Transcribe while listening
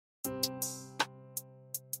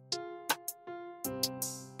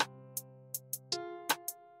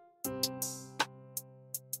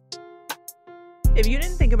If you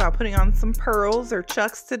didn't think about putting on some pearls or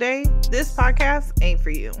chucks today, this podcast ain't for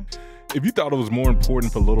you. If you thought it was more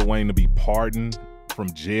important for Lil Wayne to be pardoned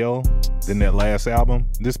from jail than that last album,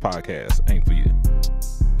 this podcast ain't for you.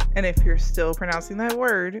 And if you're still pronouncing that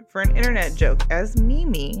word for an internet joke as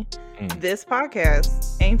Mimi, this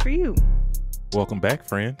podcast ain't for you. Welcome back,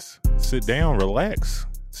 friends. Sit down, relax.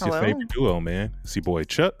 It's Hello. your favorite duo, man. It's your boy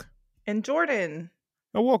Chuck. And Jordan.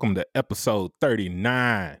 And welcome to episode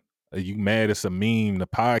 39 of You Mad It's a Meme, the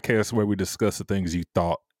podcast where we discuss the things you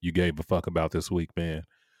thought you gave a fuck about this week, man.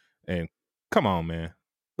 And come on, man.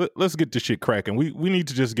 Let's get this shit cracking. We need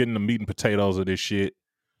to just get in the meat and potatoes of this shit.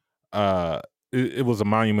 It was a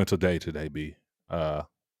monumental day today, B.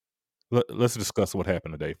 Let's discuss what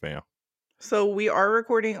happened today, fam. So we are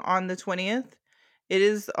recording on the 20th. It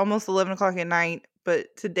is almost 11 o'clock at night,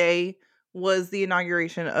 but today was the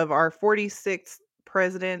inauguration of our 46th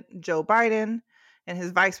president, Joe Biden, and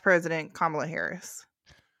his vice president, Kamala Harris.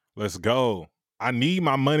 Let's go. I need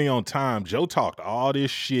my money on time. Joe talked all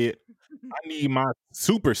this shit. I need my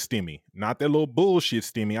super stimmy, not that little bullshit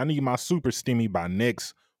stimmy. I need my super stimmy by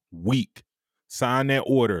next week. Sign that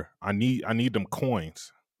order. I need them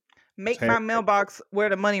coins. Make my mailbox where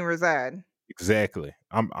the money reside. Exactly.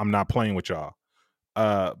 I'm not playing with y'all.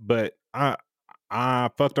 But I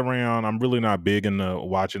fucked around. I'm really not big into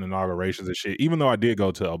watching inaugurations and shit, even though I did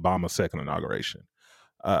go to Obama's second inauguration.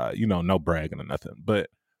 No bragging or nothing. But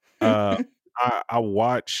I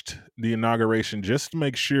watched the inauguration just to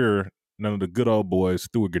make sure none of the good old boys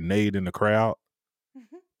threw a grenade in the crowd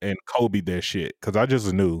and Kobe that shit. Because I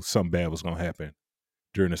just knew something bad was going to happen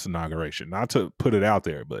during this inauguration. Not to put it out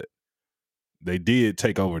there, but they did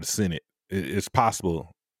take over the Senate. It's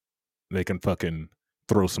possible they can fucking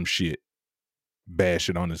throw some shit, bash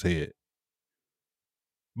it on his head.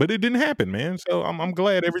 But it didn't happen, man. So I'm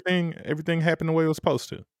glad everything happened the way it was supposed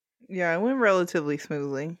to. Yeah, it went relatively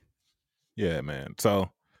smoothly. Yeah, man.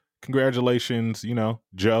 So congratulations,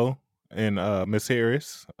 Joe and Miss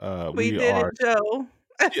Harris. We did it, Joe.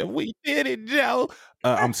 Yeah, we did it, Joe.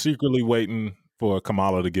 I'm secretly waiting for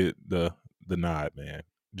Kamala to get the nod, man.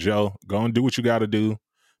 Joe, go and do what you got to do.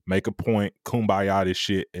 Make a point, kumbaya this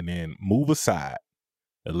shit, and then move aside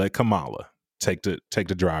and let Kamala take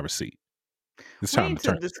the driver's seat. It's time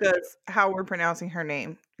to discuss how we're pronouncing her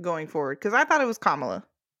name going forward, because I thought it was Kamala.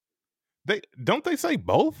 Don't they say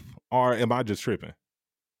both, or am I just tripping?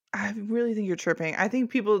 I really think you're tripping. I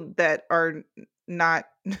think people that are not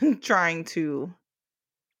trying to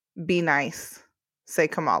be nice say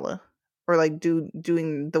Kamala, or like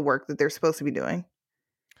doing the work that they're supposed to be doing.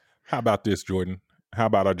 How about this, Jordan? How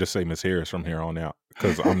about I just say Miss Harris from here on out?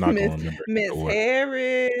 Because I'm not going to remember. Miss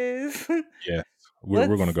Harris. Yes, we're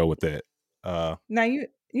going to go with that. Now you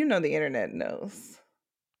know the internet knows,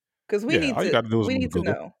 because we need to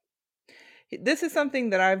know. This is something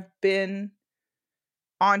that I've been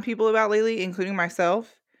on people about lately, including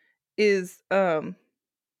myself, is to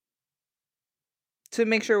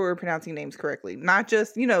make sure we're pronouncing names correctly, not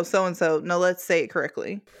just so and so. No, let's say it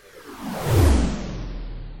correctly.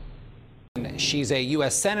 She's a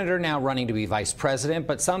U.S. senator now running to be vice president,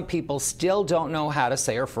 but some people still don't know how to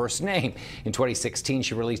say her first name. In 2016,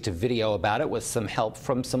 she released a video about it with some help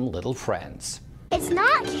from some little friends. It's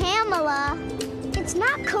not Kamala. It's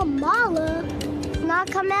not Kamala. It's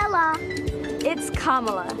not Kamala. It's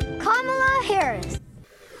Kamala. Kamala Harris.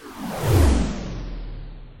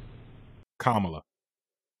 Kamala.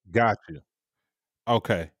 Got you.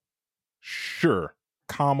 Okay. Sure.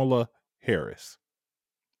 Kamala Harris.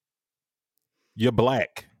 You're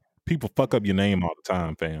black. People fuck up your name all the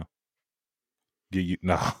time, fam.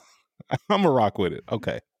 Nah. I'm a rock with it.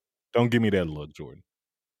 Okay. Don't give me that look, Jordan.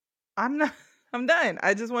 I'm done.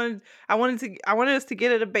 I wanted us to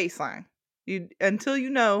get at a baseline.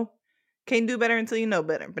 Until can't do better until you know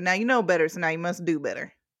better. But now you know better, so now you must do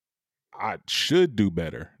better. I should do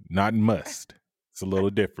better, not must. It's a little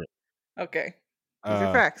different. Okay. These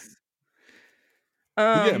are facts.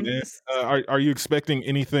 Yeah, man. Are you expecting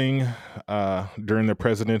anything during the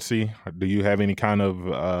presidency? Do you have any kind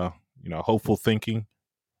of hopeful thinking?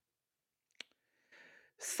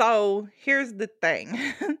 So here's the thing.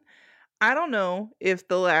 I don't know if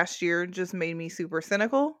the last year just made me super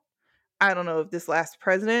cynical. I don't know if this last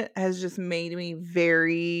president has just made me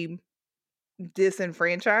very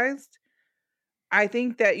disenfranchised. I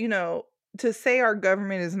think that, to say our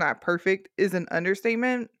government is not perfect is an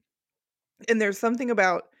understatement. And there's something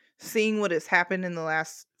about seeing what has happened in the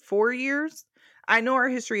last 4 years. I know our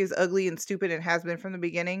history is ugly and stupid and has been from the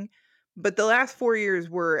beginning, but the last 4 years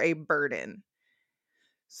were a burden.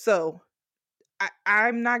 So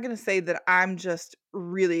I'm not going to say that I'm just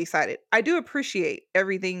really excited. I do appreciate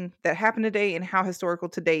everything that happened today and how historical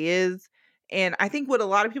today is. And I think what a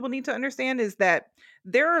lot of people need to understand is that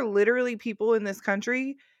there are literally people in this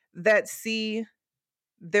country that see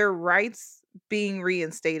their rights being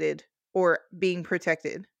reinstated or being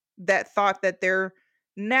protected, that thought that their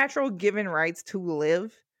natural given rights to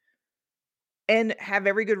live and have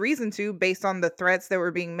every good reason to, based on the threats that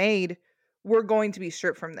were being made, were going to be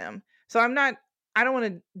stripped from them. So I don't want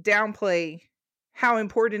to downplay how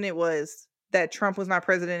important it was that Trump was not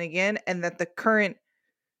president again and that the current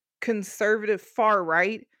conservative far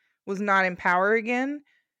right was not in power again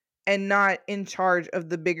and not in charge of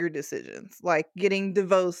the bigger decisions, like getting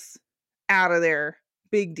DeVos out of there.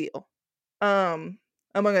 Big deal. Among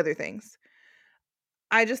other things.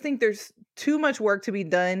 I just think there's too much work to be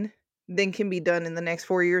done than can be done in the next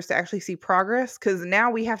 4 years to actually see progress, because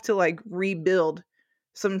now we have to like rebuild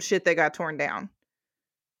some shit that got torn down.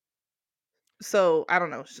 So I don't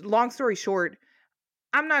know. Long story short,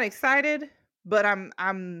 I'm not excited, but I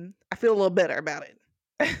feel a little better about it.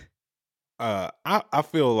 I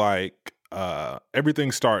feel like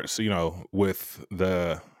everything starts, with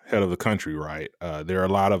the head of the country, right? There are a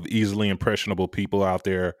lot of easily impressionable people out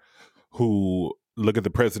there who look at the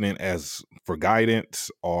president as for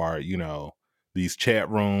guidance, or these chat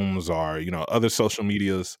rooms, or other social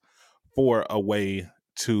medias for a way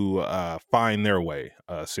to find their way,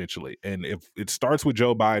 essentially. And if it starts with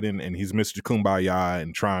Joe Biden and he's Mr. Kumbaya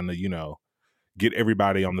and trying to get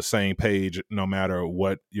everybody on the same page, no matter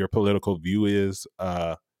what your political view is,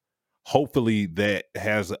 hopefully that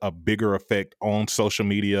has a bigger effect on social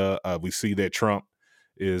media. We see that Trump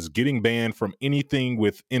is getting banned from anything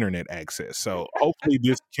with internet access. So hopefully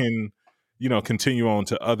this can, continue on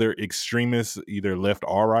to other extremists, either left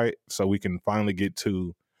or right, so we can finally get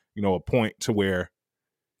to, a point to where,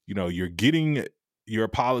 you're getting your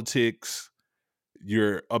politics,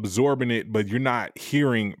 you're absorbing it, but you're not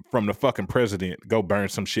hearing from the fucking president, go burn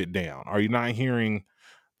some shit down. Or you're not hearing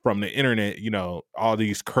from the internet, all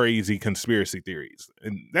these crazy conspiracy theories.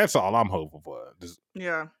 And that's all I'm hoping for. Just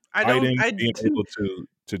Yeah. being able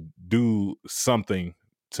to do something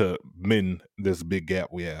to mend this big gap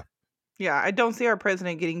we have. Yeah, I don't see our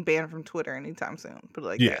president getting banned from Twitter anytime soon. Put it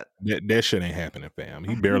like Yeah, that. that shit ain't happening, fam.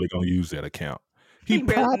 He barely gonna use that account. He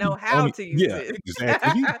barely probably know how don't to use Yeah, it.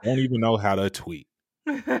 exactly. He don't even know how to tweet.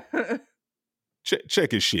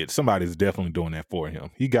 Check his shit. Somebody's definitely doing that for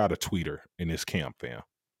him. He got a tweeter in his camp, fam.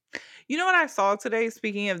 You know what I saw today?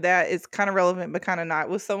 Speaking of that, it's kind of relevant, but kind of not.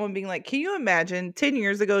 Was someone being like, can you imagine 10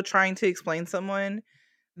 years ago trying to explain someone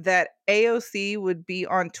that AOC would be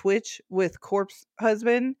on Twitch with Corpse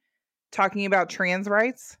Husband talking about trans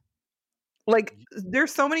rights? Like,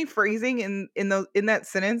 there's so many phrasing in that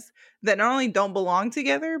sentence that not only don't belong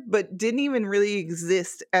together, but didn't even really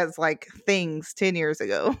exist as like things 10 years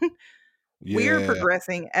ago. We're Yeah,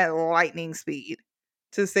 progressing at lightning speed,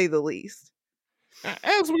 to say the least.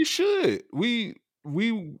 as we should. We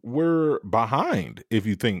were behind, if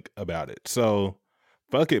you think about it. So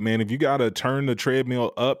fuck it, man. If you gotta turn the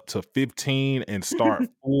treadmill up to 15 and start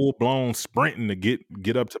full blown sprinting to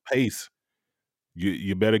get up to pace,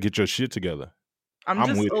 you better get your shit together. I'm I'm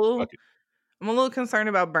just with a it. little Fuck it. I'm a little concerned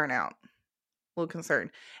about burnout. A little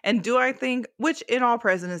concerned. And do I think, which in all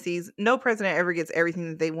presidencies, no president ever gets everything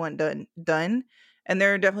that they want done. And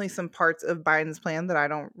there are definitely some parts of Biden's plan that I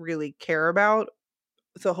don't really care about.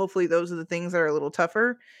 So hopefully those are the things that are a little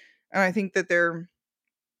tougher. And I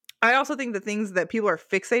also think the things that people are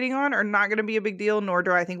fixating on are not going to be a big deal, nor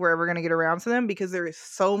do I think we're ever going to get around to them, because there is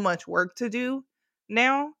so much work to do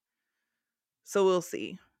now. So we'll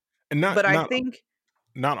see. And But I think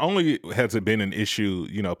not only has it been an issue,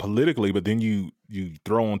 politically, but then you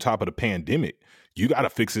throw on top of the pandemic. You got to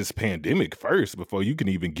fix this pandemic first before you can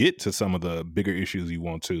even get to some of the bigger issues you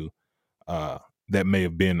want to, that may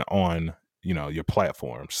have been on, your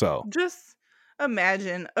platform. So just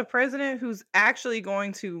imagine a president who's actually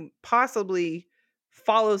going to possibly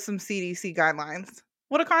follow some CDC guidelines.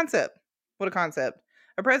 What a concept. What a concept.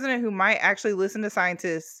 A president who might actually listen to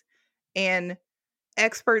scientists and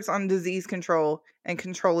experts on disease control and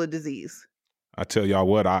control a disease. I tell y'all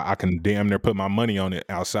what, I can damn near put my money on it.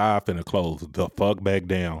 Outside finna close the fuck back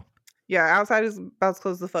down. Yeah, outside is about to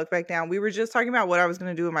close the fuck back down. We were just talking about what I was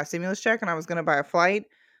going to do with my stimulus check, and I was going to buy a flight.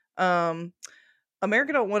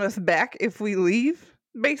 America don't want us back if we leave,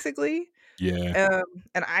 basically. Yeah.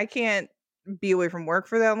 And I can't be away from work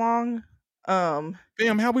for that long.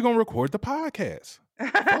 Damn, how we gonna record the podcast?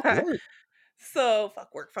 Fuck work. So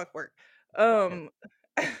fuck work.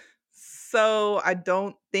 So I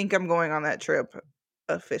don't think I'm going on that trip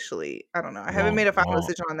officially. I don't know. I haven't made a final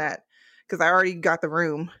decision on that because I already got the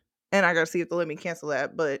room, and I got to see if they'll let me cancel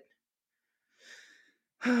that. But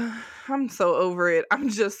I'm so over it. I'm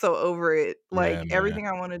just so over it. Like, Yeah, man. everything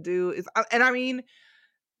I want to do is, and I mean,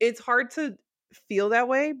 it's hard to feel that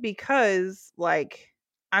way because, like,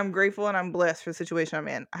 I'm grateful and I'm blessed for the situation I'm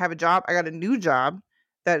in. I have a job. I got a new job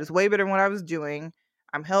that is way better than what I was doing.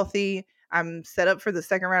 I'm healthy. I'm set up for the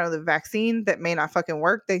second round of the vaccine that may not fucking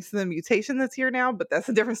work thanks to the mutation that's here now, but that's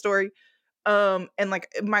a different story. And like,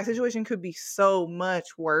 my situation could be so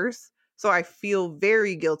much worse. So I feel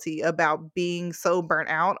very guilty about being so burnt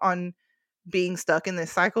out on being stuck in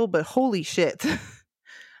this cycle, but holy shit.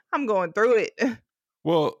 I'm going through it.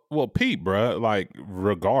 Well, Pete, bruh, like,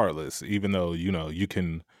 regardless, even though, you know, you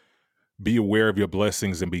can be aware of your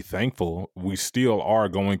blessings and be thankful, we still are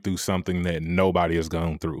going through something that nobody has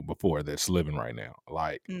gone through before that's living right now.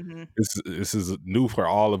 Like, Mm-hmm. this is new for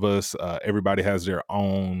all of us. Everybody has their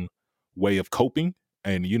own way of coping.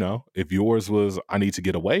 And, you know, if yours was, I need to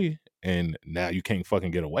get away, and now you can't fucking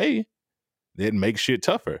get away, it makes shit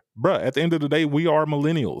tougher. Bruh, at the end of the day, we are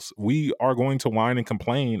millennials. We are going to whine and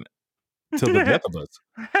complain till the death of us.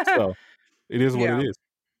 So it is what it Yeah. is.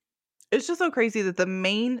 It's just so crazy that the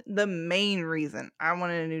main reason I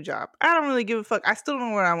wanted a new job, I don't really give a fuck. I still don't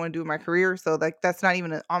know what I want to do with my career. So, like, that's not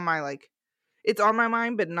even on my, like, it's on my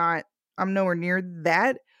mind, but not, I'm nowhere near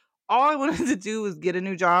that. All I wanted to do was get a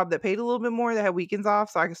new job that paid a little bit more, that had weekends off,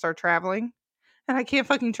 so I could start traveling. And I can't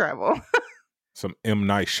fucking travel. Some M.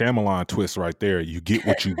 Night Shyamalan twist right there. You get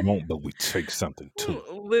what you want, but we take something too.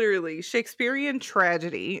 Literally, Shakespearean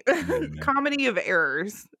tragedy, Yeah, man. comedy of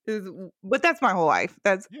errors but that's my whole life.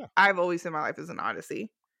 Yeah. I've always said my life is an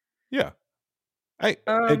odyssey. Yeah. Hey,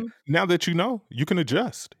 now that you know, you can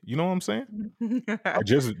adjust. You know what I'm saying? I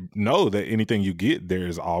just know that anything you get,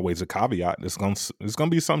 there's always a caveat. It's gonna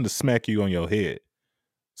be something to smack you on your head.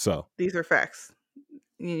 So These are facts.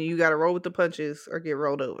 You got to roll with the punches or get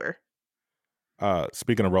rolled over.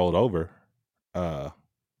 speaking of rolled over,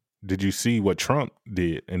 did you see what Trump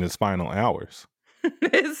did in his final hours?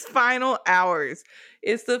 His final hours.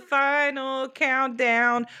 It's the final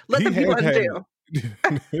countdown. Let the people out of jail.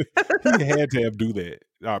 He had to have do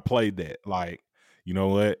that. Played that. Like, you know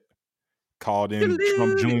what? Called in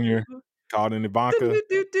Trump Jr., called in Ivanka.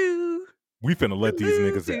 We finna let these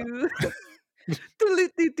niggas out.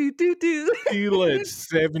 He let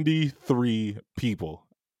 73 people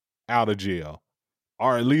out of jail,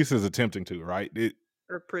 or at least is attempting to, right?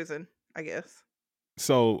 Or prison, I guess.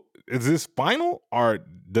 So is this final, or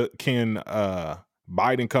can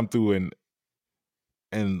Biden come through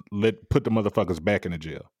and put the motherfuckers back in the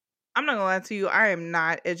jail? I'm not gonna lie to you, I am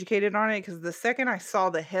not educated on it, because the second I saw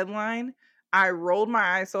the headline, I rolled my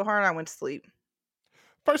eyes so hard I went to sleep.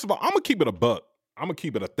 First of all, I'm gonna keep it a buck. I'm gonna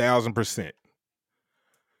keep it 1,000%.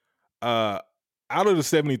 Out of the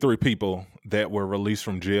 73 people that were released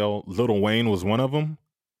from jail, Lil Wayne was one of them.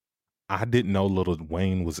 I didn't know Lil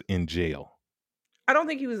Wayne was in jail. I don't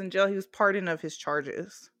think he was in jail. He was pardoned of his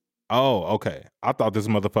charges. Oh, okay. I thought this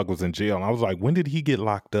motherfucker was in jail, and I was like, when did he get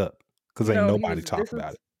locked up? Because ain't nobody talk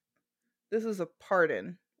about it. This is a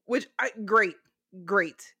pardon, which great.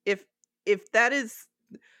 If that is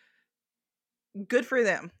good for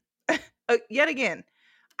them. Yet again,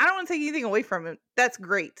 I don't want to take anything away from him. That's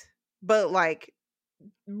great, but, like,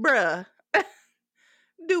 bruh,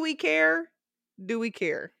 do we care? Do we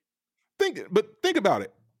care? Think about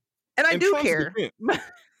it. And I do care.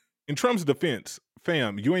 In Trump's defense,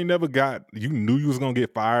 fam, you knew you was gonna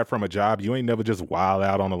get fired from a job. You ain't never just wild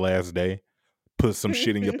out on the last day, put some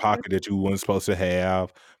shit in your pocket that you weren't supposed to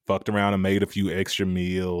have, fucked around and made a few extra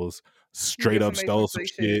meals, straight up stole some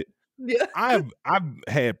shit. Yeah. I've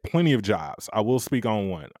had plenty of jobs. I will speak on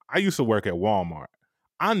one. I used to work at Walmart.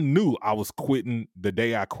 I knew I was quitting the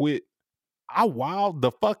day I quit. I wilded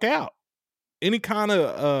the fuck out. Any kind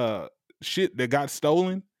of shit that got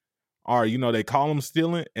stolen, or, you know, they call them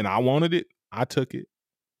stealing, and I wanted it, I took it.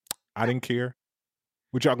 I didn't care.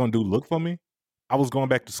 What y'all gonna do, look for me? I was going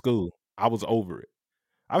back to school. I was over it.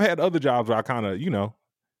 I've had other jobs where I kind of, you know,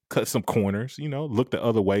 cut some corners, you know, look the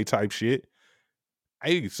other way type shit.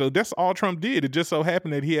 Hey, so that's all Trump did. It just so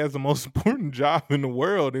happened that he has the most important job in the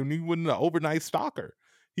world, and he wasn't an overnight stalker.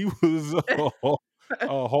 He was a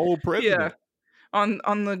whole president. Yeah.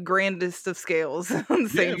 On the grandest of scales. On the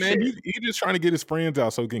same man, shit. he just trying to get his friends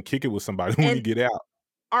out so he can kick it with somebody when he get out.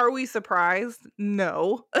 Are we surprised?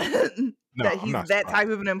 No. No, that he's that type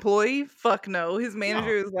of an employee? Fuck no. His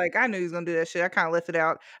manager is like, I knew he was gonna do that shit. I kind of left it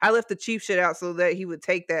out. I left the cheap shit out so that he would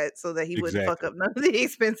take that, so that he wouldn't fuck up none of the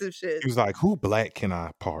expensive shit. He was like, who black can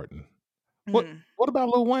I pardon? What about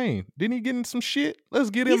Lil Wayne? Didn't he get in some shit? Let's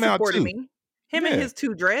get him out too. Him and Yeah. his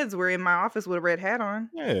 2 dreads were in my office with a red hat on.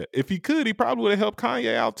 Yeah. If he could, he probably would have helped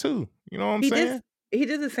Kanye out too. You know what I'm saying? He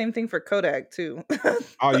did the same thing for Kodak too.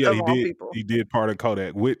 Oh yeah, of he all did. people. He did part of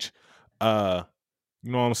Kodak, which you know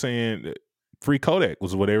what I'm saying? Free Kodak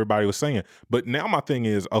was what everybody was saying. But now my thing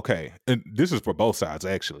is, okay, and this is for both sides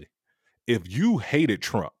actually. If you hated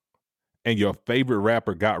Trump and your favorite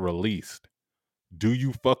rapper got released, do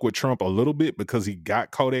you fuck with Trump a little bit because he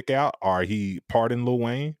got Kodak out, or he pardoned Lil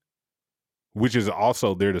Wayne? Which is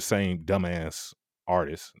also, they're the same dumbass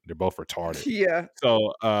artists. They're both retarded. Yeah.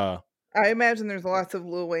 So I imagine there's lots of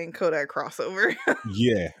Lil Wayne Kodak crossover.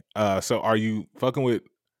 yeah. So are you fucking with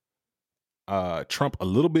Trump a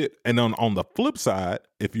little bit? And on the flip side,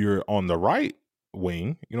 if you're on the right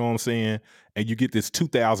wing, you know what I'm saying, and you get this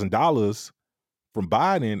 $2,000 from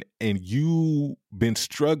Biden and you been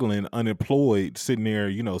struggling, unemployed, sitting there,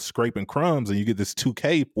 you know, scraping crumbs, and you get this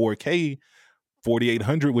 2K, 4K,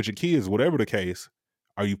 4,800 with your kids, whatever the case,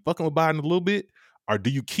 are you fucking with Biden a little bit? Or do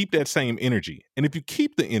you keep that same energy? And if you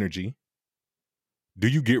keep the energy, do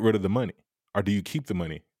you get rid of the money? Or do you keep the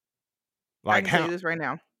money? I Like can tell you this right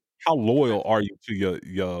now. how loyal are you to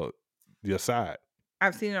your side?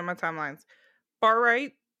 I've seen it on my timelines. Far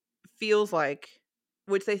right feels like,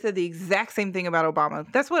 which they said the exact same thing about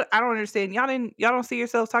Obama. That's what I don't understand. Y'all don't see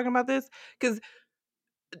yourselves talking about this? Because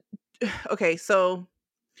okay, so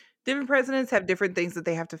different presidents have different things that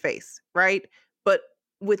they have to face, right? But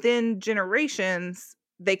within generations,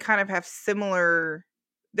 they kind of have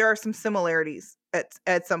there are some similarities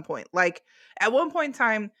at some point. Like at one point in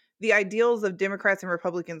time, the ideals of Democrats and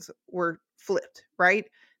Republicans were flipped, right?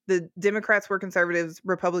 The Democrats were conservatives,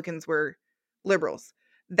 Republicans were liberals.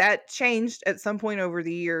 That changed at some point over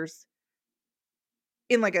the years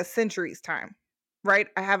in like a century's time, right?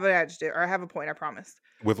 I have an adjective, or I have a point, I promise.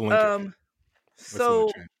 With Lincoln.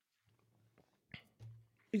 So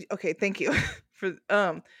okay, thank you. For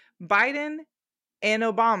Biden and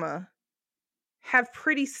Obama have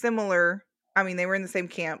pretty similar, I mean, they were in the same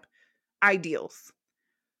camp, ideals.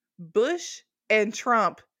 Bush and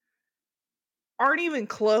Trump aren't even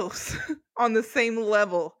close on the same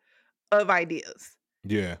level of ideas.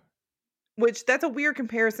 Yeah. Which that's a weird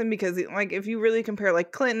comparison because like if you really compare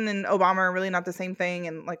like Clinton and Obama are really not the same thing,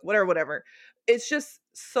 and like whatever. It's just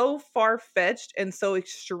so far-fetched and so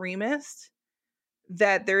extremist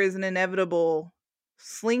that there is an inevitable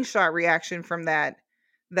slingshot reaction from that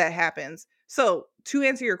happens. So to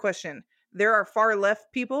answer your question, there are far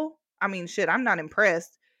left people. I mean, shit, I'm not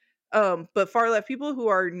impressed. But far left people who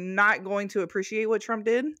are not going to appreciate what Trump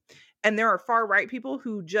did. And there are far right people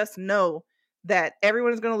who just know that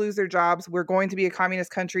everyone is going to lose their jobs. We're going to be a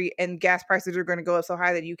communist country and gas prices are going to go up so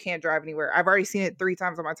high that you can't drive anywhere. I've already seen it 3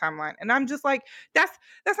 times on my timeline. And I'm just like, that's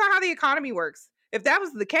not how the economy works. If that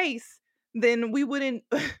was the case, then we wouldn't.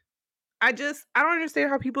 I don't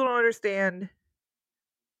understand how people don't understand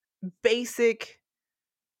basic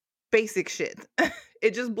shit.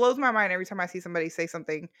 It just blows my mind every time I see somebody say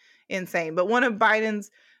something insane. But one of Biden's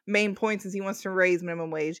main points is he wants to raise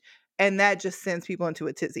minimum wage, and that just sends people into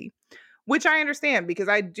a tizzy, which I understand because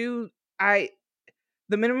the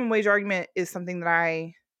minimum wage argument is something that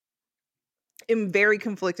I am very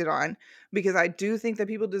conflicted on because I do think that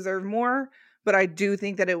people deserve more, but I do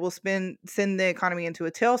think that it will send the economy into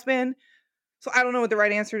a tailspin. So I don't know what the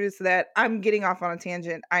right answer is to that. I'm getting off on a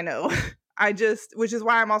tangent. I know. Which is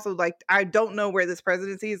why I'm also like, I don't know where this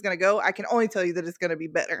presidency is going to go. I can only tell you that it's going to be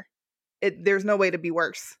better. There's no way to be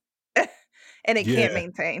worse. And it can't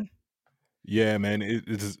maintain. Yeah, man.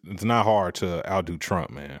 It's not hard to outdo Trump,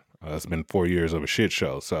 man. It's been 4 years of a shit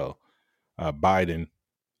show. So Biden,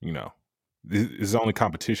 you know, his only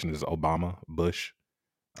competition is Obama, Bush.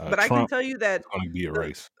 But Trump, I can tell you that it's going to be a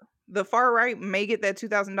race. The far right may get that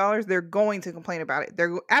 $2,000. They're going to complain about it.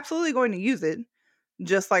 They're absolutely going to use it.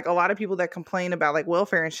 Just like a lot of people that complain about like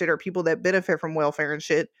welfare and shit are people that benefit from welfare and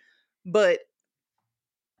shit. But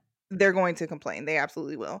they're going to complain. They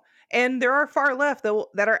absolutely will. And there are far left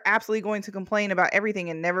that are absolutely going to complain about everything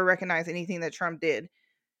and never recognize anything that Trump did.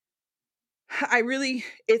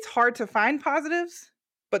 It's hard to find positives,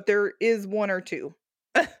 but there is one or two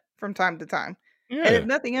from time to time. Yeah. And if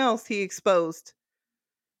nothing else, he exposed.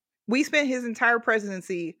 We spent his entire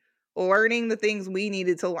presidency learning the things we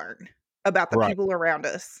needed to learn about the people around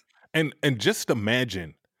us. And just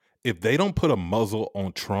imagine if they don't put a muzzle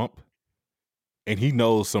on Trump and he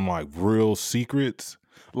knows some like real secrets.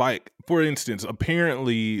 Like, for instance,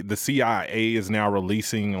 apparently the CIA is now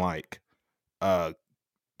releasing like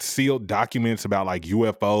sealed documents about like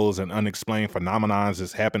UFOs and unexplained phenomena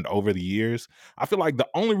that's happened over the years. I feel like the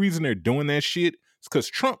only reason they're doing that shit is because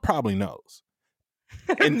Trump probably knows.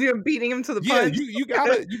 And You're beating him to the yeah, punch. you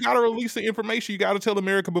gotta release the information. You gotta tell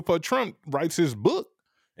America before Trump writes his book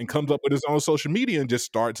and comes up with his own social media and just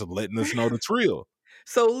starts letting us know the real.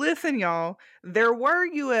 So listen, y'all, there were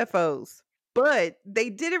UFOs, but they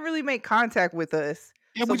didn't really make contact with us.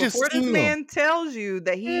 Yeah, So we just before this seen them. man tells you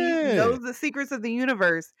that he Yeah. knows the secrets of the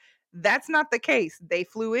universe, that's not the case. They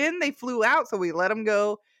flew in, they flew out, so we let them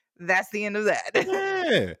go. That's the end of that.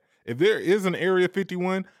 Yeah. If there is an Area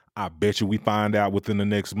 51, I bet you we find out within the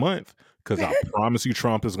next month because I promise you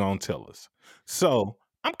Trump is going to tell us. So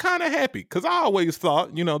I'm kind of happy because I always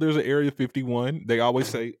thought, there's an Area 51. They always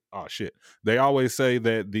say, oh, shit. They always say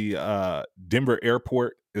that the Denver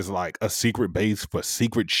airport is like a secret base for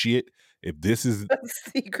secret shit. If this is A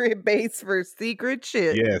secret base for secret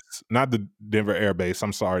shit. Yes, not the Denver Air Base.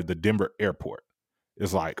 I'm sorry, the Denver airport.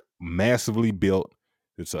 It's like massively built.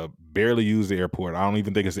 It's a barely used airport. I don't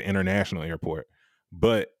even think it's an international airport.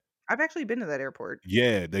 But I've actually been to that airport.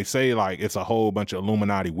 yeah, they say like it's a whole bunch of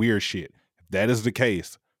Illuminati weird shit. If that is the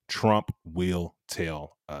case, Trump will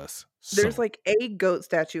tell us. There's soon. like a goat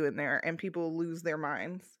statue in there, and people lose their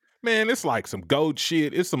minds. Man, it's like some goat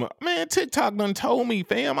shit. It's some TikTok done told me,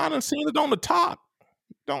 fam. I done seen it on the talk.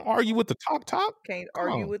 Don't argue with the talk. Can't Come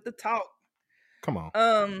argue on. with the talk. Come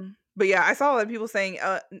on. But yeah, I saw a lot of people saying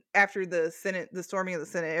after the storming of the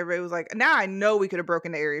Senate, everybody was like, now I know we could have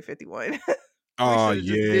broken the Area 51. Oh should've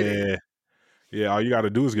just did yeah. Yeah, all you got to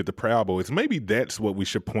do is get the Proud Boys. Maybe that's what we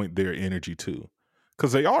should point their energy to,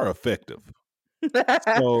 because they are effective.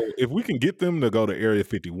 So if we can get them to go to Area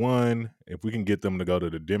 51, if we can get them to go to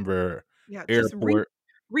the Denver Yeah, just airport,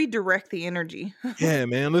 redirect the energy. yeah,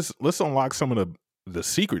 man, let's unlock some of the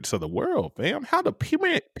secrets of the world, fam. How the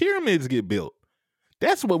pyramids get built?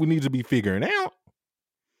 That's what we need to be figuring out.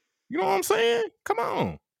 You know what I'm saying? Come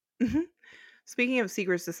on. Speaking of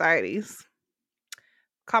secret societies,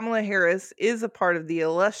 Kamala Harris is a part of the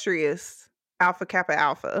illustrious Alpha Kappa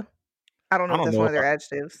Alpha. I don't know if that's one of their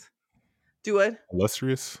adjectives. Do what?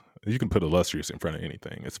 Illustrious? You can put illustrious in front of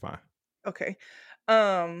anything. It's fine. Okay.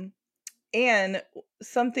 And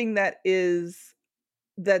something that is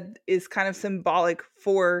kind of symbolic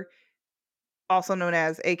for, also known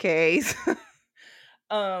as AKAs,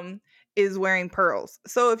 is wearing pearls.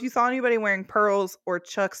 So if you saw anybody wearing pearls or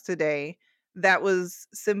chucks today, that was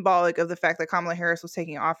symbolic of the fact that Kamala Harris was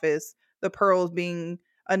taking office. The pearls being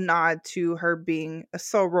a nod to her being a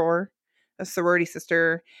soror, a sorority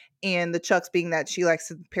sister, and the chucks being that she likes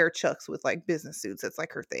to pair chucks with like business suits. That's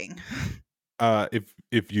like her thing.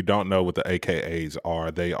 If you don't know what the AKAs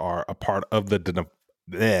are, they are a part of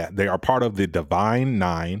they are part of the Divine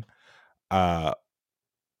Nine, and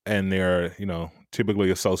they're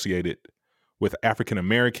typically associated with African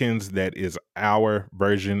Americans. That is our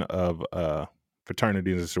version of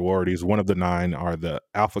fraternities and sororities. One of the nine are the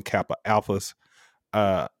Alpha Kappa Alphas.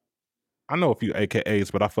 I know a few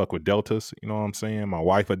AKAs, but I fuck with Deltas. You know what I'm saying? My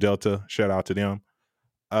wife a Delta. Shout out to them.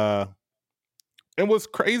 And what's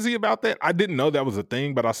crazy about that, I didn't know that was a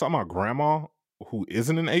thing, but I saw my grandma, who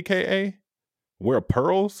isn't an AKA, wear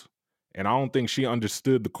pearls. And I don't think she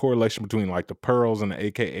understood the correlation between like the pearls and the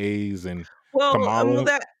AKAs and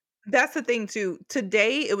Kamala. That's the thing too.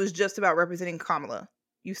 Today, it was just about representing Kamala.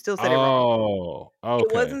 You still said it wrong. Oh, okay.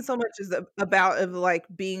 It wasn't so much as about like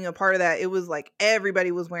being a part of that. It was like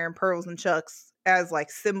everybody was wearing pearls and chucks as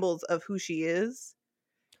like symbols of who she is.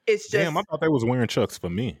 It's just, damn, I thought they was wearing chucks for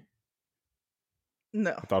me.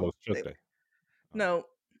 No. I thought it was Chuck Day. No.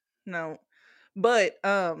 But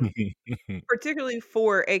particularly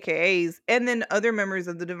for AKAs and then other members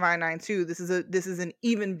of the Divine Nine too, this is an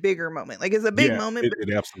even bigger moment. Like it's a big moment, but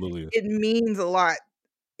it absolutely is. It means a lot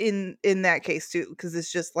in that case too, because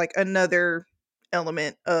it's just like another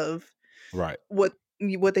element of right what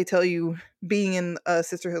they tell you being in a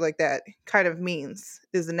sisterhood like that kind of means,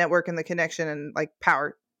 is the network and the connection and like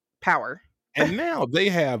power. And now they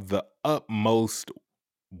have the utmost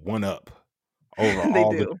one up over They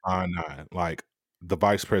all do. the Divine Nine. Like the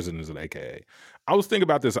vice president is an AKA. I was thinking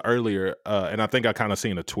about this earlier, and I think I kind of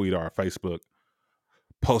seen a tweet or a Facebook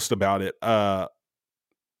post about it.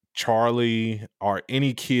 Charlie or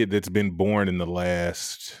any kid that's been born in the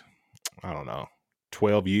last, I don't know,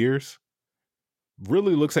 12 years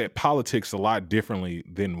really looks at politics a lot differently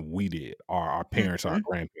than we did, or our parents, our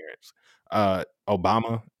grandparents.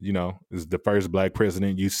 Obama, is the first black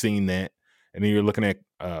president. You've seen that. And then you're looking at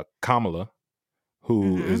Kamala,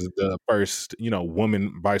 who is the first,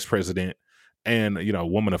 woman vice president and,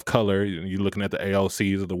 woman of color. You're looking at the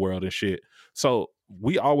AOCs of the world and shit. So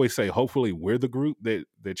we always say, hopefully we're the group that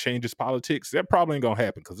changes politics. That probably ain't going to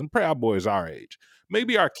happen because them Proud Boys our age.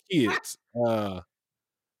 Maybe our kids, are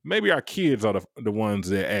the ones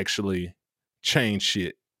that actually change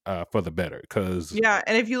shit for the better. Because Yeah,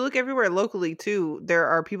 and if you look everywhere locally too, there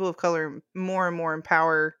are people of color more and more in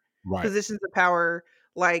power, right, positions of power,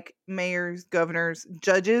 like mayors, governors,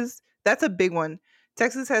 judges. That's a big one.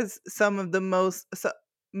 Texas has some of the most.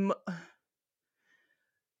 M-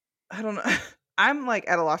 I don't know. I'm like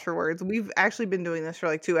at a loss for words. We've actually been doing this for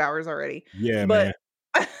like 2 hours already, yeah, but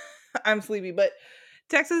man. I'm sleepy. But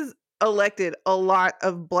Texas elected a lot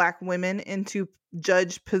of black women into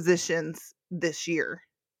judge positions this year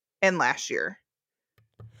and last year.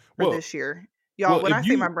 For Well, this year. Y'all, well, when I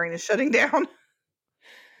say my brain is shutting down.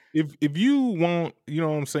 if you want, you know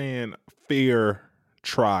what I'm saying, fair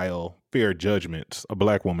trial, fair judgments, a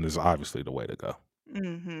black woman is obviously the way to go.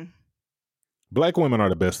 Mhm. Black women are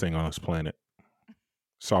the best thing on this planet.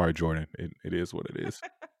 Sorry, Jordan. It is what it is.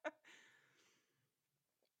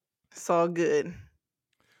 It's all good.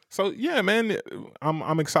 So yeah, man,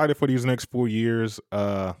 I'm excited for these next 4 years.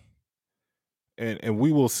 And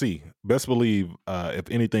we will see. Best believe, if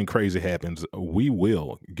anything crazy happens, we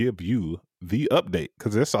will give you the update,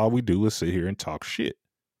 because that's all we do is sit here and talk shit.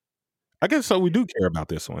 I guess so. We do care about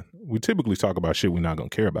this one. We typically talk about shit we're not gonna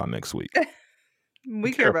care about next week. We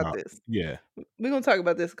We care care about about, this. yeah, We're gonna talk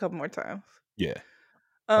about this a couple more times. yeah,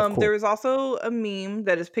 of course. There is also a meme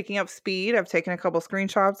that is picking up speed. I've taken a couple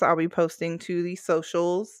screenshots I'll be posting to the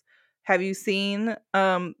socials. Have you seen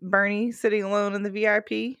Bernie sitting alone in the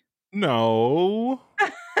VIP? No.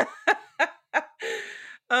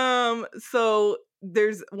 So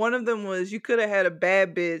there's one of them was you could have had a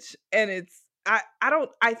bad bitch, and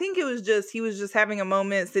I think it was just he was just having a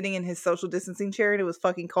moment sitting in his social distancing chair, and it was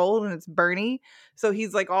fucking cold, and it's Bernie. So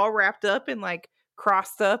he's like all wrapped up and like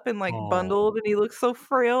crossed up and like Oh bundled, and he looks so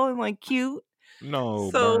frail and like cute. no,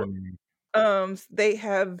 So Bernie. they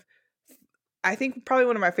have, I think probably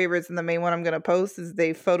one of my favorites and the main one I'm gonna post is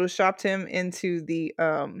they photoshopped him into the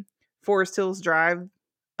Forest Hills Drive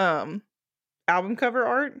um album cover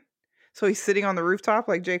art. So he's sitting on the rooftop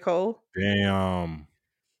like J. Cole. Damn.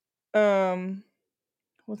 Um,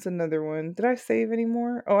 what's another one? Did I save any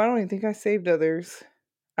more? Oh, I don't even think I saved others.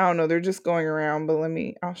 I don't know. They're just going around, but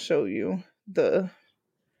I'll show you the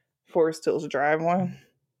Forest Hills Drive one.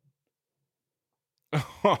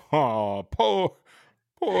 Oh, poor,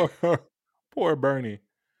 poor Bernie.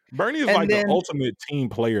 Bernie is And like the then ultimate team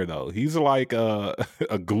player, though. He's like a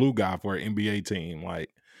glue guy for an NBA team. Like,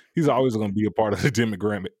 he's always going to be a part of the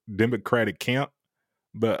Democratic camp,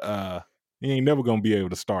 but he ain't never going to be able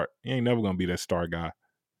to start. He ain't never going to be that star guy.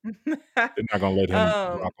 They're not going to let him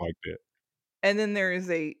um rock like that. and then there's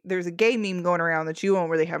a gay meme going around that you won't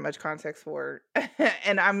really have much context for.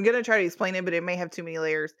 And I'm gonna try to explain it, but it may have too many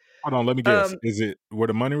layers. Hold on, let me guess. Um, Is it where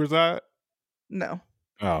the money reside? no.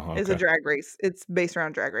 Oh, It's a okay. drag race. It's based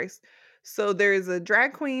around drag race. So there's a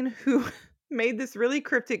drag queen who made this really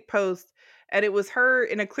cryptic post, and it was her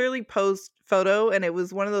in a clearly posed photo, and it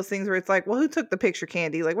was one of those things where it's like, well, who took the picture,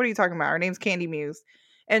 Candy? Like, what are you talking about? Her name's Candy Muse.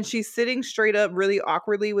 And she's sitting straight up really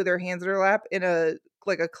awkwardly with her hands in her lap in a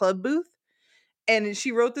club booth. And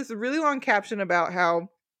she wrote this really long caption about how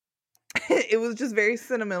it was just very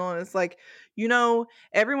sentimental, and it's like,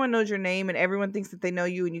 everyone knows your name and everyone thinks that they know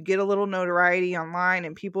you, and you get a little notoriety online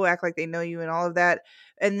and people act like they know you and all of that.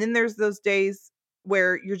 And then there's those days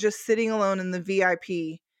where you're just sitting alone in the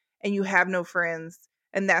VIP and you have no friends,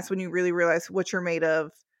 and that's when you really realize what you're made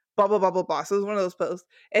of, blah blah blah blah blah. So it was one of those posts,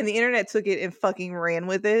 and the internet took it and fucking ran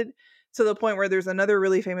with it to the point where there's another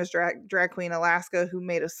really famous drag queen, Alaska, who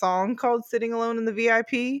made a song called Sitting Alone in the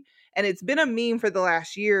VIP, and it's been a meme for the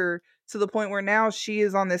last year, to the point where now she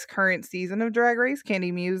is on this current season of Drag Race.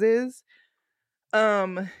 Candy Muse is.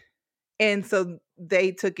 And so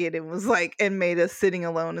they took it and was like, and made us sitting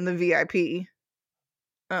alone in the VIP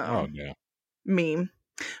Oh, yeah. meme.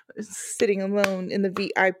 Sitting alone in the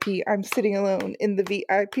VIP. I'm sitting alone in the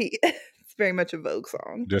VIP. It's very much a Vogue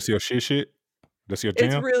song. That's your shit? That's your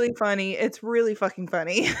It's jam? really funny. It's really fucking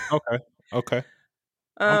funny. Okay. Okay.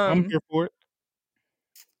 I'm here for it.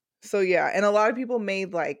 So yeah, and a lot of people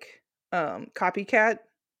made like copycat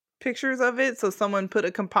pictures of it. So someone put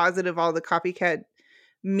a composite of all the copycat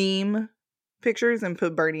meme pictures and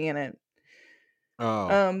put Bernie in it. Oh.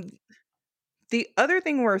 Um the other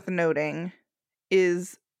thing worth noting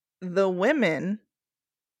is the women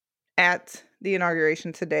at the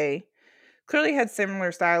inauguration today clearly had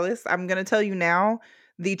similar stylists. I'm going to tell you now,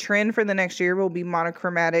 the trend for the next year will be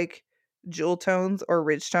monochromatic jewel tones or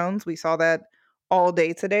ridge tones. We saw that all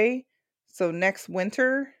day today. So next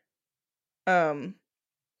winter, um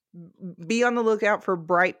be on the lookout for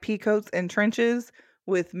bright peacoats and trenches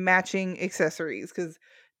with matching accessories, because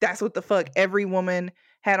that's what the fuck every woman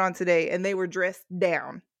had on today, and they were dressed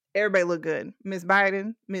down. Everybody looked good. Miss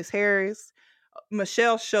Biden, Miss Harris,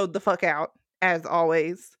 Michelle showed the fuck out, as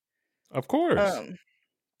always. Of course.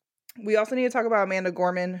 We also need to talk about Amanda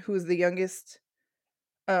Gorman, who is the youngest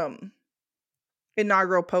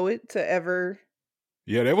inaugural poet to ever.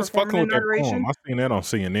 Yeah, they was perform fucking an with that poem. inauguration. I seen that on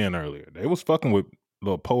CNN earlier. They was fucking with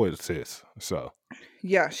little poet sis. So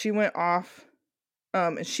Yeah, she went off.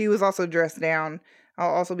 And she was also dressed down.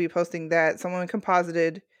 I'll also be posting that. Someone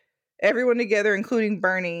composited everyone together, including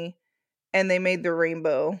Bernie, and they made the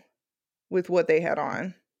rainbow with what they had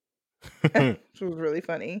on, which was really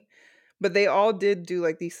funny. But they all did do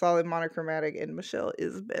like these solid monochromatic, and Michelle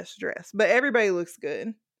is best dressed. But everybody looks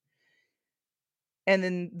good. And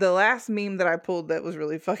then the last meme that I pulled that was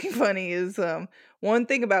really fucking funny is one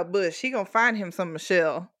thing about Bush, he gonna find him some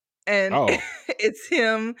Michelle. And Oh. it's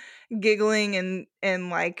him giggling and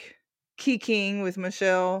like kikiing with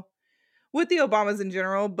Michelle, with the Obamas in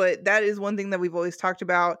general. But that is one thing that we've always talked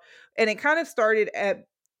about. And it kind of started at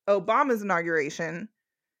Obama's inauguration.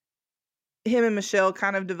 Him and Michelle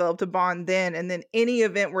kind of developed a bond then. And then any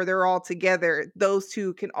event where they're all together, those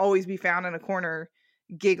two can always be found in a corner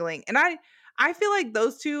giggling. And I feel like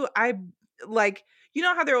those two, I like, you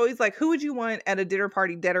know how they're always like, who would you want at a dinner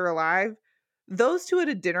party, dead or alive? Those two at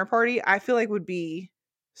a dinner party, I feel like would be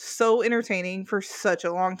so entertaining for such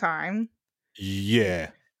a long time.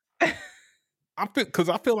 Yeah. I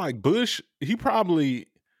feel like Bush, he's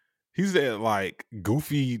that like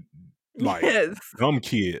goofy, like Yes. dumb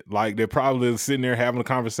kid. Like they're probably sitting there having a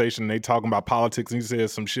conversation and they talking about politics and he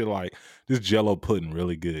says some shit like, this Jell-O pudding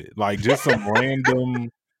really good. Like just some random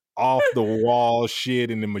off the wall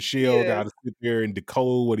shit, and then Michelle got to sit there and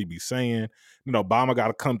decode what he be saying. You know, Obama got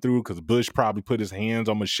to come through because Bush probably put his hands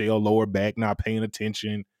on Michelle's lower back, not paying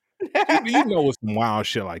attention. You know, it's some wild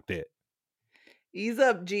shit like that. Ease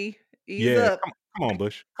up, G. Ease up. Come on,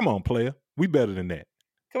 Bush. Come on, player. We better than that.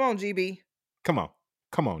 Come on, GB. Come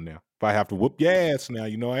on now. If I have to whoop your ass now,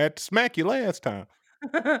 you know I had to smack you last time.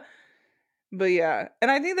 But yeah,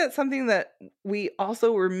 and I think that's something that we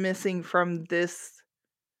also were missing from this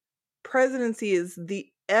presidency is the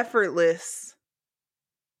effortless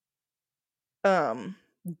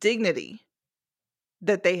dignity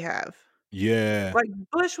that they have. Yeah. Like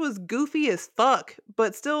Bush was goofy as fuck,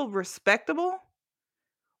 but still respectable.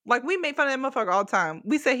 Like we made fun of that motherfucker all the time.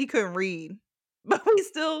 We say he couldn't read, but we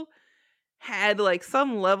still had like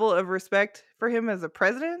some level of respect for him as a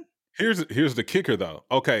president. Here's the kicker though.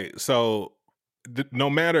 Okay, so no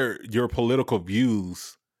matter your political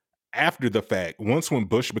views after the fact, once when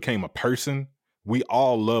Bush became a person, we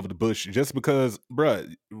all loved Bush just because,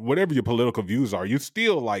 bruh, whatever your political views are, you're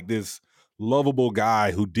still like this lovable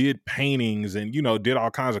guy who did paintings and, you know, did all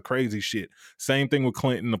kinds of crazy shit. Same thing with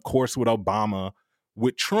Clinton, of course, with Obama.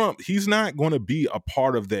 With Trump, he's not going to be a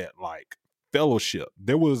part of that, like, fellowship.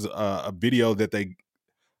 There was a video that they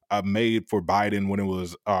made for Biden when it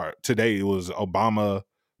was, today it was Obama,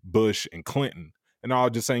 Bush, and Clinton. And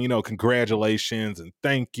all just saying, you know, congratulations and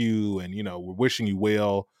thank you. And, you know, we're wishing you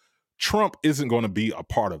well. Trump isn't going to be a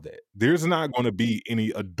part of that. There's not going to be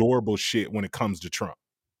any adorable shit when it comes to Trump.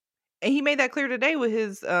 And he made that clear today with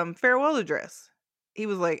his farewell address. He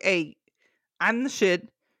was like, hey, I'm the shit.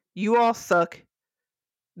 You all suck.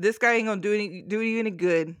 This guy ain't gonna do you any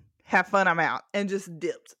good. Have fun, I'm out. And just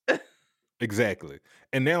dipped. Exactly.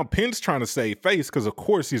 And now Pence trying to save face because of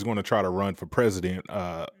course he's going to try to run for president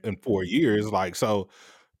in 4 years. Like, so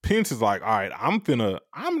Pence is like, all right, I'm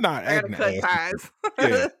not acting cut ties.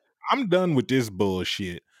 Yeah, I'm done with this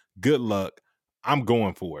bullshit. Good luck. I'm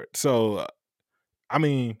going for it. So, I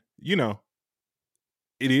mean, you know,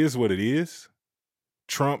 it is what it is.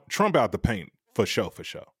 Trump out the paint for sure.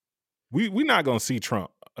 We're not gonna see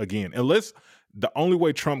Trump again unless the only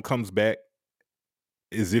way Trump comes back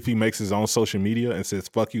is if he makes his own social media and says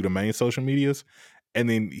 "fuck you" to main social medias, and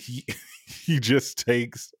then he just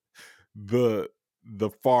takes the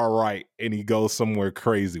far right and he goes somewhere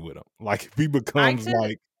crazy with them. Like if he becomes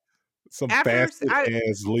like some fascist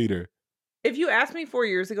ass leader. If you asked me 4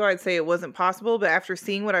 years ago, I'd say it wasn't possible. But after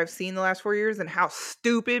seeing what I've seen the last 4 years and how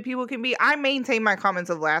stupid people can be, I maintain my comments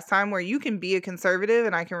of last time where you can be a conservative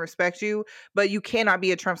and I can respect you, but you cannot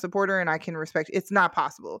be a Trump supporter and I can respect you. It's not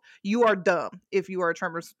possible. You are dumb if you are a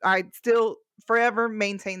Trump. I still forever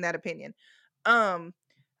maintain that opinion.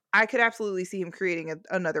 I could absolutely see him creating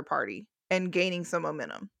another party and gaining some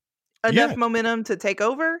momentum. Enough momentum to take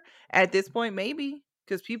over at this point, maybe.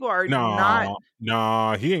 Because people are not.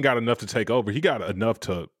 Nah, he ain't got enough to take over. He got enough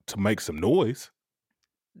to make some noise.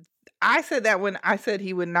 I said that when I said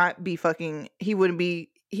he would not be fucking. He wouldn't be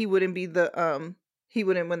the. He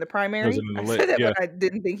wouldn't win the primary. I said that, but I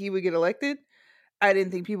didn't think he would get elected. I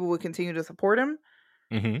didn't think people would continue to support him.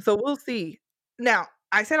 Mm-hmm. So we'll see. Now,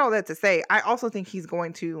 I said all that to say, I also think he's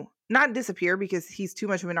going to not disappear because he's too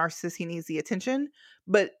much of a narcissist. He needs the attention,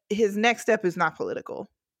 but his next step is not political.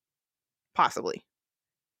 Possibly.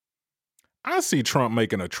 I see Trump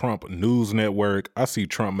making a Trump news network. I see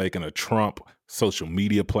Trump making a Trump social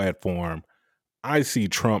media platform. I see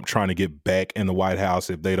Trump trying to get back in the White House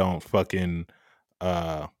if they don't fucking,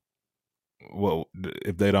 if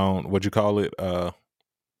they don't, what'd you call it?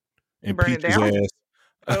 Impeach his ass.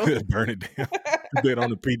 Oh. Burn it down. If they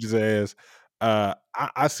don't impeach his ass.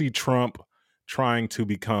 I see Trump trying to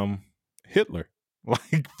become Hitler.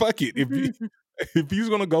 Like, fuck it. If he's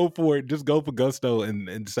gonna go for it, just go for gusto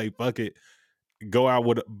and say fuck it. Go out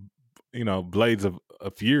with blades of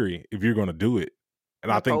fury if you're gonna do it.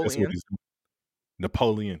 And I think that's what he's doing.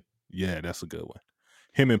 Napoleon. Yeah, that's a good one.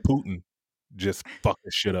 Him and Putin just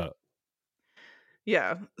fucking shit up.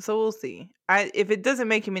 Yeah, so we'll see. If it doesn't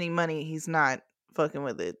make him any money, he's not fucking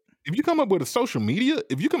with it. If you come up with a social media,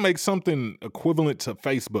 if you can make something equivalent to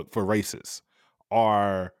Facebook for racists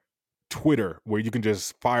or Twitter where you can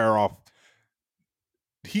just fire off.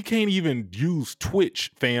 He can't even use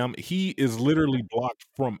Twitch, fam. He is literally blocked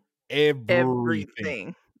from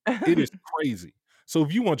everything. It is crazy. So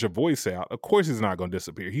if you want your voice out, of course he's not going to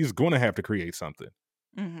disappear. He's going to have to create something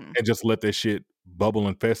and just let that shit bubble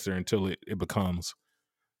and fester until it becomes,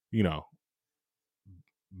 big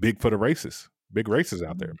for the racists. Big racists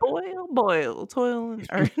out there. Boil, toil.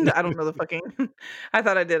 I don't know the fucking. I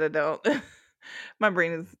thought I did. I don't. My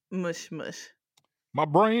brain is mush. My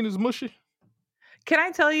brain is mushy. Can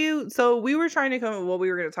I tell you? So we were trying to come up with what we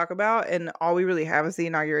were going to talk about, and all we really have is the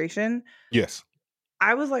inauguration. Yes.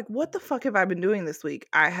 I was like, what the fuck have I been doing this week?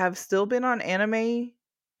 I have still been on anime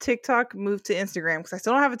TikTok, moved to Instagram because I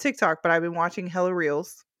still don't have a TikTok, but I've been watching hella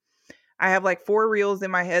reels. I have like 4 reels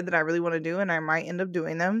in my head that I really want to do, and I might end up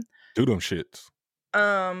doing them. Do them shits.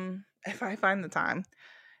 If I find the time.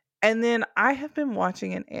 And then I have been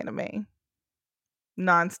watching an anime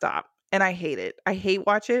nonstop, and I hate it. I hate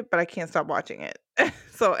watch it, but I can't stop watching it.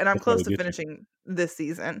 And I'm close to finishing this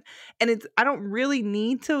season, and I don't really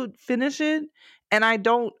need to finish it. And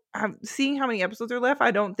I'm seeing how many episodes are left.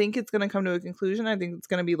 I don't think it's going to come to a conclusion. I think it's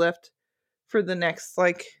going to be left for the next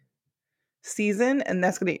season, and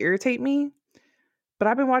that's going to irritate me. But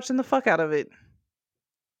I've been watching the fuck out of it.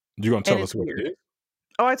 You gonna tell us what it is?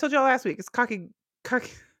 Oh, I told y'all last week. It's Kakiguri.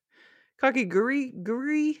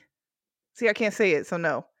 See, I can't say it, so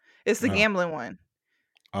no. It's the gambling one.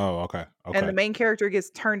 Oh, okay. And the main character gets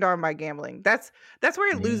turned on by gambling. That's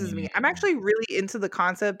where it loses me. I'm actually really into the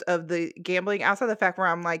concept of the gambling outside the fact where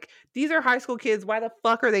I'm like, these are high school kids. Why the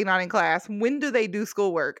fuck are they not in class? When do they do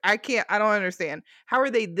schoolwork? I don't understand. How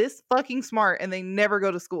are they this fucking smart and they never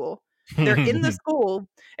go to school? They're in the school.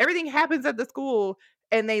 Everything happens at the school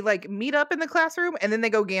and they meet up in the classroom and then they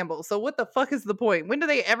go gamble. So what the fuck is the point? When do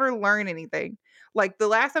they ever learn anything? Like the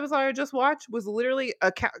last episode I just watched was literally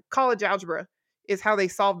a college algebra is how they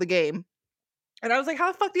solved the game. And I was like,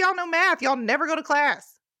 how the fuck do y'all know math? Y'all never go to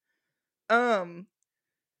class.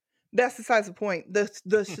 That's besides the point.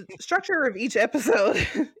 The structure of each episode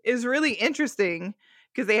is really interesting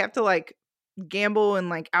because they have to gamble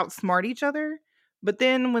and outsmart each other. But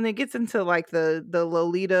then when it gets into the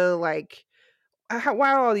Lolita, why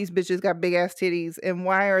are all these bitches got big ass titties and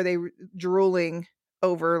why are they drooling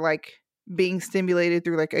over being stimulated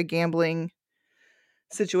through a gambling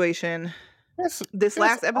situation? This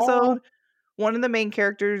last episode, one of the main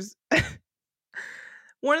characters, there's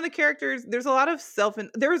a lot of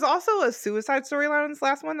there was also a suicide storyline in this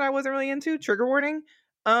last one that I wasn't really into. Trigger warning.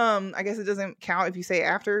 I guess it doesn't count if you say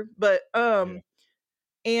after, but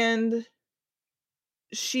and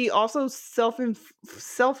she also self-harm.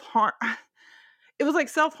 It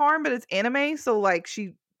was self-harm, but it's anime, so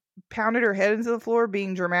she pounded her head into the floor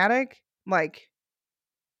being dramatic. I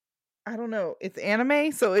don't know. It's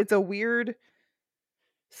anime, so it's a weird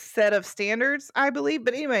set of standards, I believe.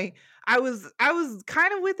 But anyway, I was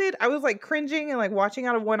kind of with it. I was cringing and watching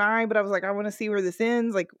out of one eye, but I was I want to see where this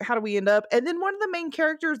ends. How do we end up? And then one of the main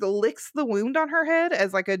characters licks the wound on her head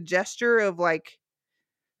as a gesture of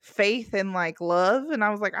faith and love. And I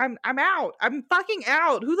was I'm out. I'm fucking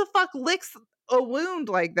out. Who the fuck licks a wound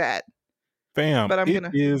like that? Fam, but it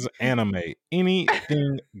is anime.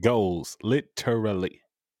 Anything goes, literally.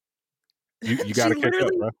 You gotta catch up,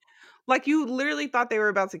 bro. You literally thought they were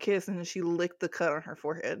about to kiss, and then she licked the cut on her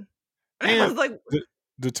forehead. And I was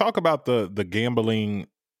to talk about the gambling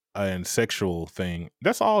and sexual thing.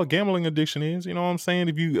 That's all gambling addiction is. You know what I'm saying?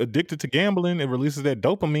 If you addicted to gambling, it releases that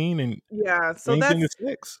dopamine, and so is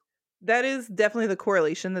sex. That is definitely the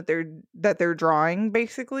correlation that they're drawing,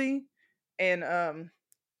 basically. And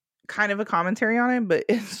kind of a commentary on it, but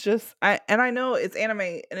it's just I know it's anime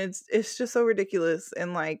and it's just so ridiculous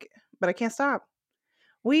and like, but I can't stop.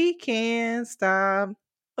 We can't stop.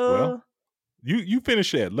 Well, you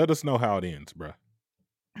finish that. Let us know how it ends, bruh.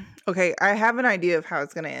 Okay, I have an idea of how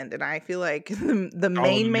it's gonna end, and I feel like the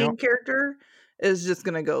main character is just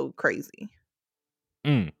gonna go crazy.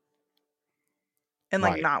 And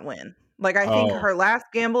like not win. Like I think her last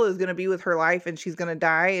gamble is gonna be with her life and she's gonna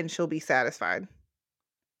die and she'll be satisfied.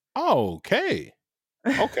 Okay.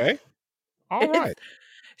 Okay. All right.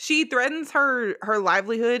 She threatens her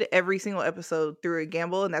livelihood every single episode through a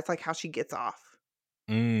gamble, and that's like how she gets off.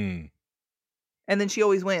 And then she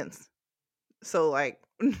always wins. So like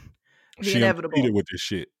the she inevitable with this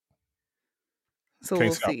shit. So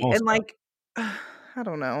we'll see. And like I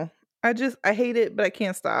don't know. I hate it, but I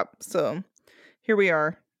can't stop. So here we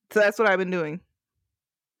are. So that's what I've been doing.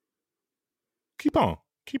 Keep on.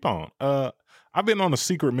 I've been on a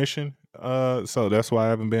secret mission. So that's why I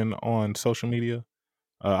haven't been on social media.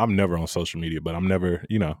 I'm never on social media, but I'm never,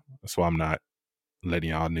 that's why I'm not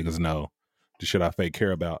letting y'all niggas know the shit I fake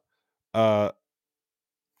care about.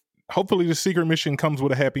 Hopefully the secret mission comes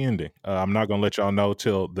with a happy ending. I'm not gonna let y'all know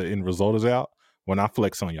till the end result is out when I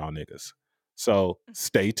flex on y'all niggas. So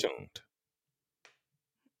stay tuned.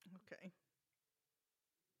 Okay.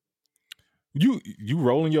 You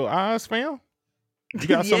rolling your eyes, fam? You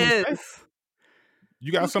got something to say?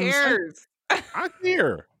 You got something to say? I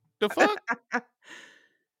care. The fuck?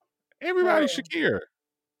 Everybody should care.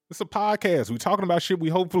 It's a podcast. We're talking about shit we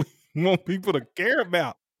hopefully want people to care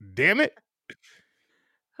about. Damn it.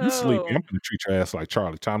 You sleepy. I'm gonna treat your ass like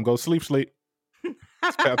Charlie. Time to go sleep.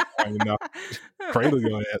 It's past time enough. Cradle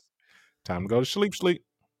your ass. Time to go to sleep.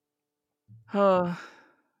 Oh.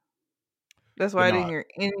 That's why I didn't hear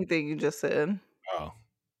anything you just said. Oh.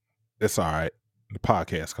 It's all right. The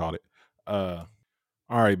podcast called it. All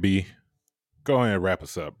right, B. Go ahead and wrap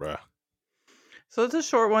us up, bruh. So it's a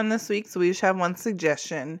short one this week, so we just have one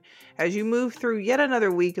suggestion. As you move through yet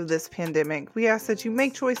another week of this pandemic, we ask that you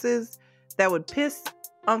make choices that would piss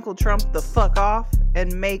Uncle Trump the fuck off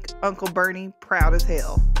and make Uncle Bernie proud as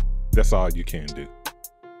hell. That's all you can do.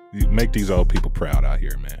 You make these old people proud out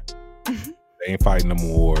here, man. They ain't fighting them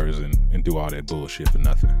wars and do all that bullshit for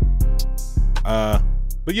nothing.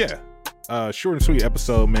 But yeah, short and sweet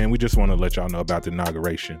episode, man. We just want to let y'all know about the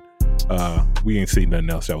inauguration. We ain't seen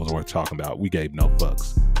nothing else that was worth talking about. We gave no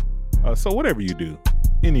fucks. So whatever you do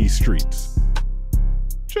in these streets,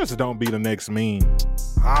 just don't be the next meme.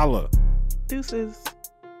 Holla. Deuces.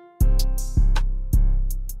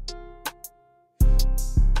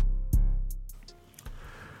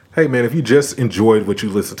 Hey man, if you just enjoyed what you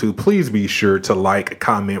listened to, please be sure to like,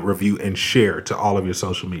 comment, review, and share to all of your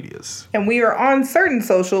social medias. And we are on certain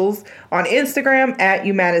socials, on Instagram at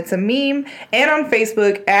You Mad It's a Meme, and on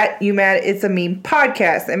Facebook at You Mad It's a Meme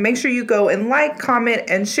Podcast. And make sure you go and like, comment,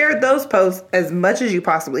 and share those posts as much as you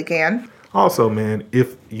possibly can. Also, man,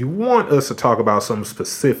 if you want us to talk about something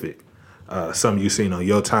specific, something you've seen on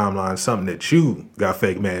your timeline, something that you got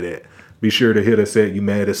fake mad at, be sure to hit us at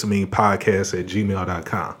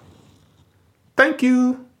YouMadIt'sAMemePodcast@gmail.com. Thank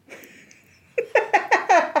you.